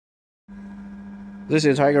This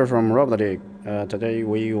is Tiger from RobotDigg. Today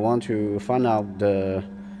we want to find out the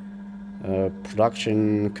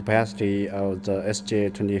production capacity of the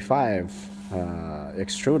SJ25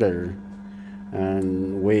 extruder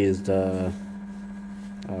and with the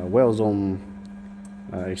well zone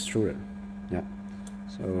extruder. Yeah.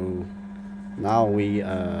 So now we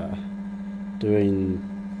are doing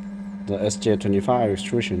the SJ25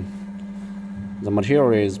 extrusion. The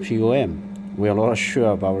material is POM. We are not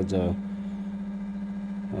sure about the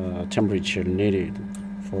temperature needed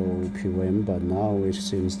for POM, but now it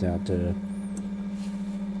seems that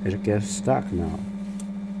it gets stuck now.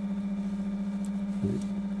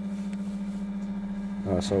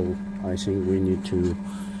 So I think we need to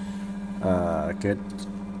get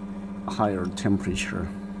higher temperature.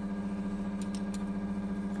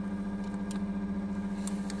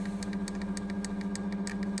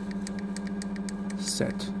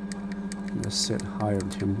 Let's set higher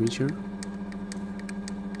temperature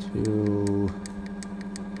to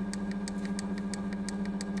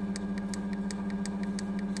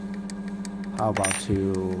how about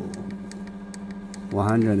to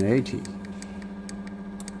 180.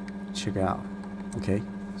 Check out. Okay,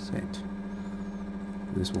 set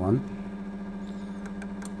this one.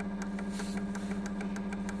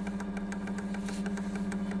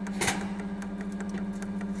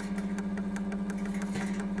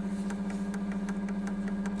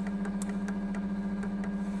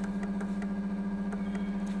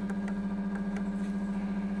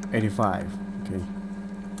 $85, okay.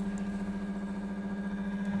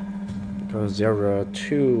 Because there are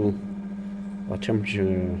two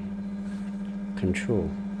temperature control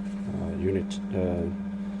unit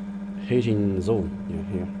heating zone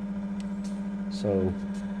here. So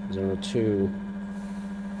there are two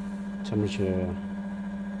temperature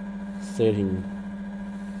setting.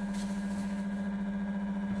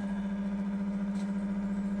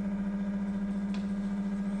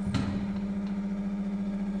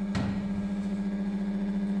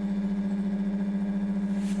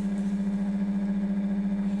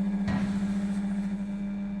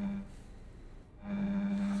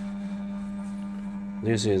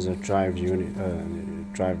 This is a drive unit,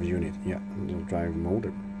 yeah, the drive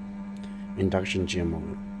motor, induction gear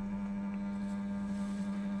motor.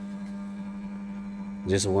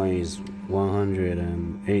 This one is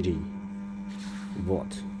 180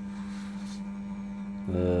 watt.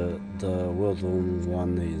 The well zone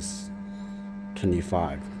one is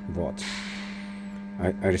 25 watt.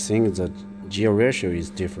 I think the gear ratio is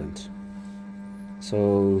different.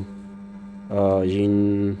 So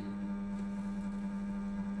in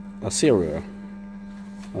a serial,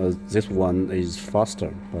 this one is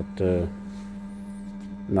faster, but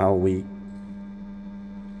now we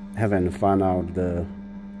haven't found out the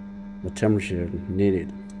temperature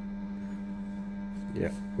needed.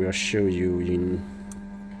 Yeah, we'll show you in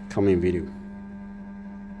coming video.